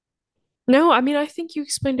 No, I mean, I think you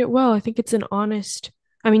explained it well. I think it's an honest,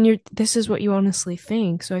 I mean, this is what you honestly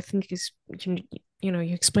think. So I think you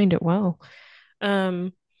explained it well.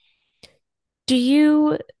 Um, do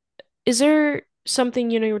you, is there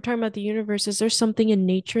something, you were talking about the universe, is there something in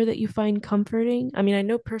nature that you find comforting? I mean, I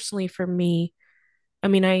know personally for me, I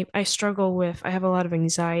mean, I struggle with, I have a lot of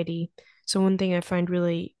anxiety. So one thing I find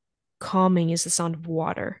really calming is the sound of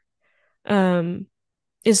water. Um,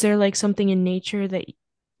 is there like something in nature that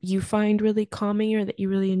you find really calming or that you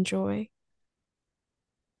really enjoy?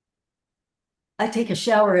 I take a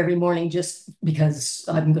shower every morning just because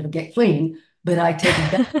I'm going to get clean, but I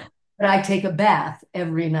take a bath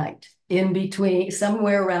every night in between,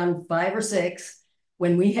 somewhere around 5 or 6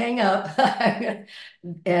 when we hang up,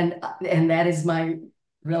 and that is my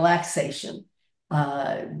relaxation.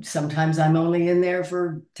 Sometimes I'm only in there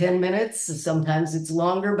for 10 minutes, sometimes it's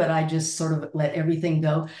longer, but I just sort of let everything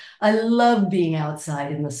go. I love being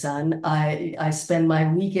outside in the sun. I spend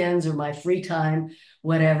my weekends or my free time,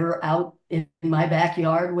 whatever, out in my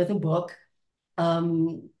backyard with a book.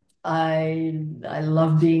 Um, I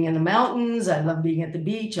love being in the mountains. I love being at the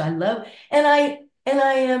beach. I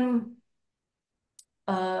am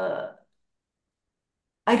uh,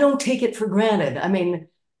 I don't take it for granted. I mean,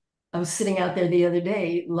 I was sitting out there the other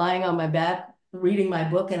day, lying on my back, reading my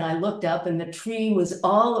book, and I looked up, and the tree was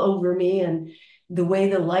all over me, and the way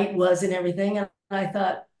the light was and everything. And I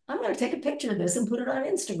thought, I'm going to take a picture of this and put it on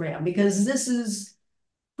Instagram because this is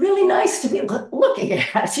really nice to be looking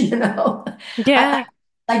at. I, Yeah.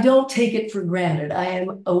 I don't take it for granted. I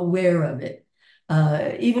am aware of it.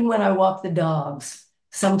 Even when I walk the dogs,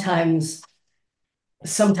 sometimes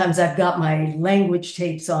I've got my language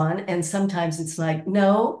tapes on, and sometimes it's like,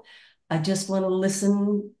 no, I just want to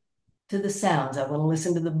listen to the sounds. I want to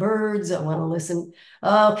listen to the birds. I want to listen.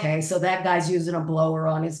 Okay, so that guy's using a blower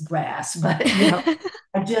on his grass, but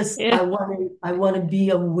Yeah. I want to be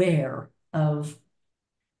aware of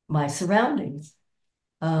my surroundings.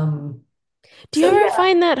 Um, Do you so ever yeah,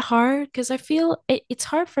 find that hard? Because I feel it's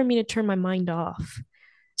hard for me to turn my mind off.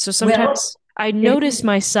 So well, sometimes I it notice is,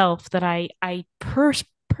 myself that I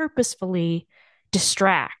purposefully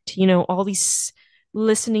distract, all these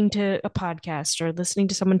listening to a podcast or listening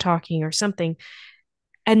to someone talking or something.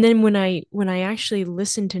 And then when I actually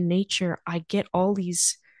listen to nature, I get all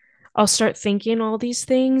these I'll start thinking all these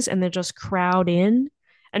things and they just crowd in.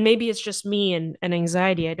 And maybe it's just me and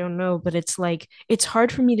anxiety, I don't know, but it's like it's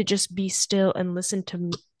hard for me to just be still and listen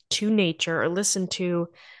to nature or listen to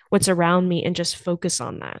what's around me and just focus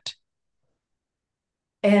on that.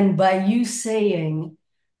 and by you saying,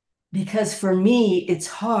 because for me, it's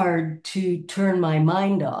hard to turn my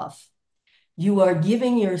mind off. You are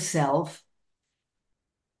giving yourself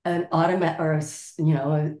an automatic or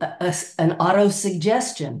an auto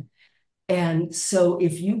suggestion. And so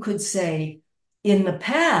if you could say, in the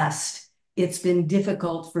past, it's been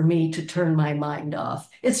difficult for me to turn my mind off.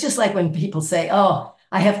 It's just like when people say, oh,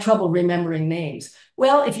 I have trouble remembering names.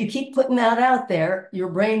 Well, if you keep putting that out there, your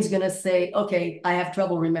brain's going to say, okay, I have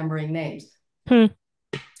trouble remembering names. Hmm.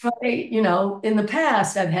 In the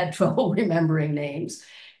past, I've had trouble remembering names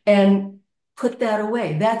and put that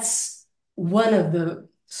away. That's one of the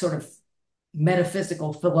sort of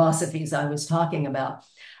metaphysical philosophies I was talking about.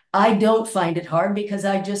 I don't find it hard because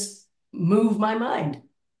I just move my mind.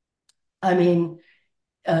 I mean,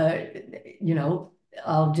 uh, you know,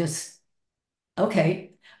 I'll just,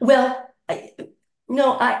 okay. Well,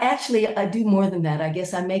 no, I do more than that. I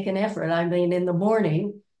guess I make an effort. I mean, in the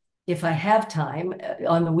morning, if I have time,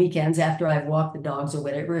 on the weekends after I've walked the dogs or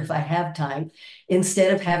whatever, if I have time,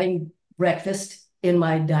 instead of having breakfast in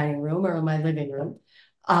my dining room or in my living room,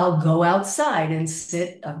 I'll go outside and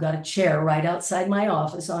sit. I've got a chair right outside my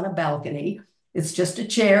office on a balcony. It's just a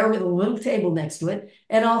chair with a little table next to it,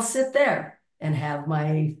 and I'll sit there and have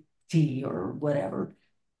my tea or whatever,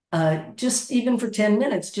 just even for 10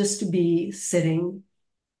 minutes, just to be sitting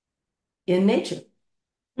in nature.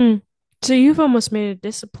 Hmm. So you've almost made a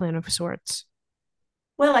discipline of sorts.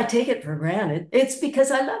 Well, I take it for granted. It's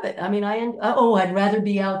because I love it. I mean, I'd rather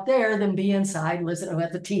be out there than be inside listening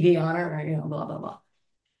with the TV on or, blah, blah, blah.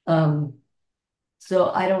 Um,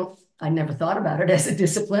 so I never thought about it as a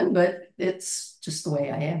discipline, but it's just the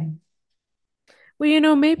way I am.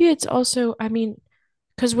 Well, maybe it's also, I mean,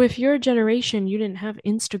 because with your generation, you didn't have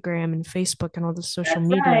Instagram and Facebook and all the social That's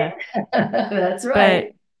right. media. That's But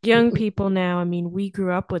right. young people now, I mean, we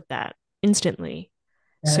grew up with that instantly.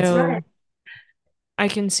 That's right. So I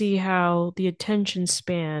can see how the attention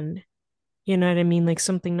span, you know what I mean? Like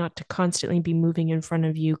something not to constantly be moving in front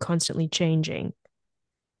of you, constantly changing.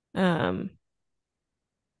 Um,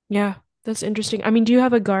 yeah, that's interesting. I mean, do you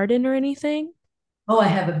have a garden or anything? Oh, I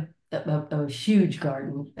have a huge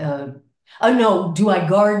garden. Oh no, do I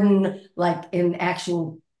garden like in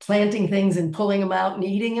actual planting things and pulling them out and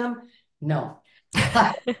eating them? No.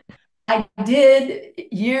 I did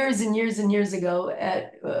years and years and years ago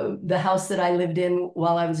at the house that I lived in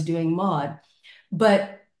while I was doing Maude,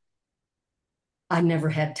 but I never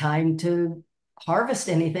had time to harvest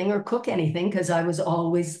anything or cook anything because I was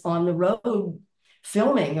always on the road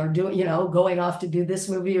filming or doing, going off to do this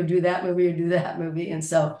movie or do that movie or do that movie. And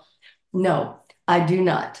so, no, I do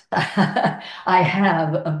not. I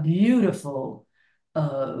have a beautiful,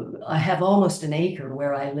 I have almost an acre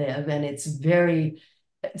where I live, and it's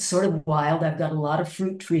sort of wild. I've got a lot of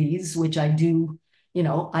fruit trees, which I do,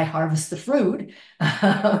 I harvest the fruit,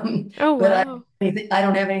 Oh, but wow. I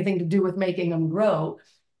don't have anything to do with making them grow.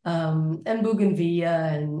 And bougainvillea,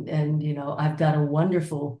 and I've got a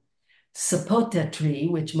wonderful sapota tree,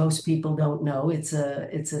 which most people don't know. It's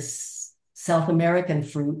a South American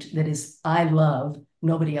fruit that is I love.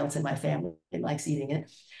 Nobody else in my family likes eating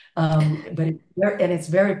it, it's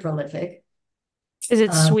very prolific. Is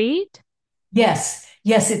it Uh, sweet? yes,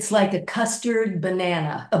 yes, it's like a custard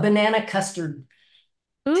banana, a banana custard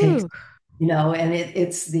taste, Ooh. and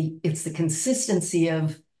it's the consistency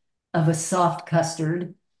of a soft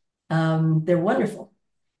custard. They're wonderful.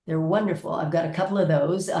 They're wonderful. I've got a couple of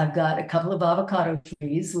those. I've got a couple of avocado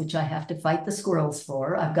trees, which I have to fight the squirrels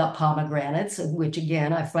for. I've got pomegranates, which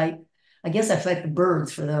again, I guess I fight the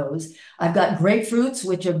birds for those. I've got grapefruits,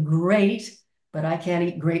 which are great, but I can't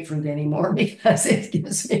eat grapefruit anymore because it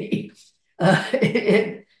gives me,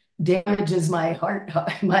 it damages my heart,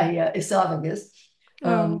 my esophagus.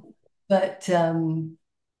 Um, Oh. but, um,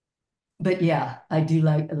 but yeah, I do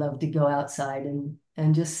love to go outside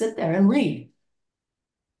and just sit there and read.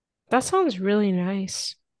 That sounds really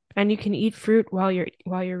nice. And you can eat fruit while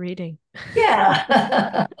you're reading.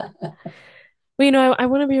 Yeah. Well, I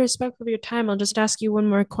want to be respectful of your time. I'll just ask you one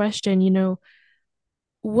more question. In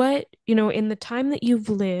the time that you've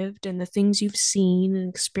lived and the things you've seen and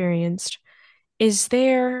experienced, is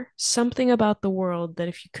there something about the world that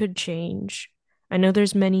if you could change? I know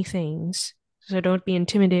there's many things, so don't be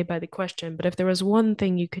intimidated by the question, but if there was one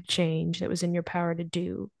thing you could change that was in your power to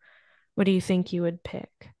do, what do you think you would pick?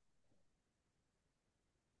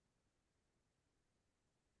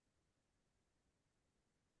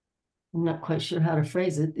 I'm not quite sure how to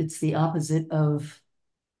phrase it. It's the opposite of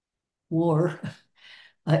war.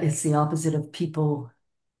 It's the opposite of people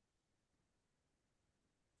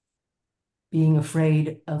being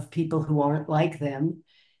afraid of people who aren't like them.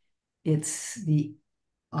 It's the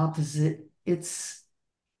opposite. It's,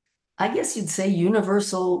 I guess you'd say,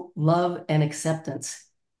 universal love and acceptance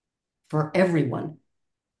for everyone.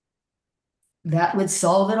 That would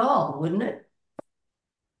solve it all, wouldn't it?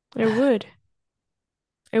 It would.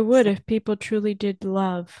 It It's would if people truly did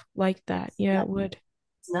love like that. Yeah, not, it would.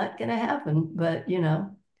 it's not going to happen, but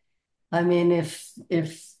I mean, if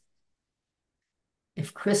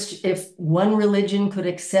one religion could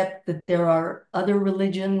accept that there are other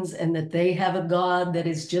religions and that they have a God that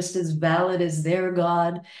is just as valid as their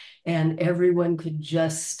God, and everyone could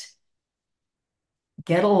just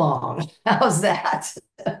get along. How's that?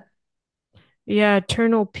 Yeah,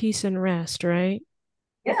 eternal peace and rest, right?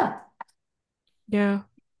 Yeah. Yeah.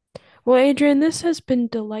 Well, Adrian, this has been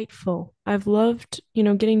delightful. I've loved,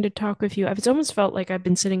 getting to talk with you. It's almost felt like I've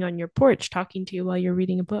been sitting on your porch talking to you while you're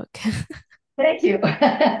reading a book. Thank you.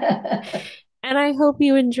 And I hope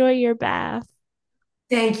you enjoy your bath.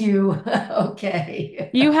 Thank you. Okay.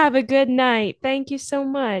 You have a good night. Thank you so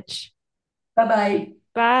much. Bye bye.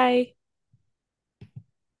 Bye.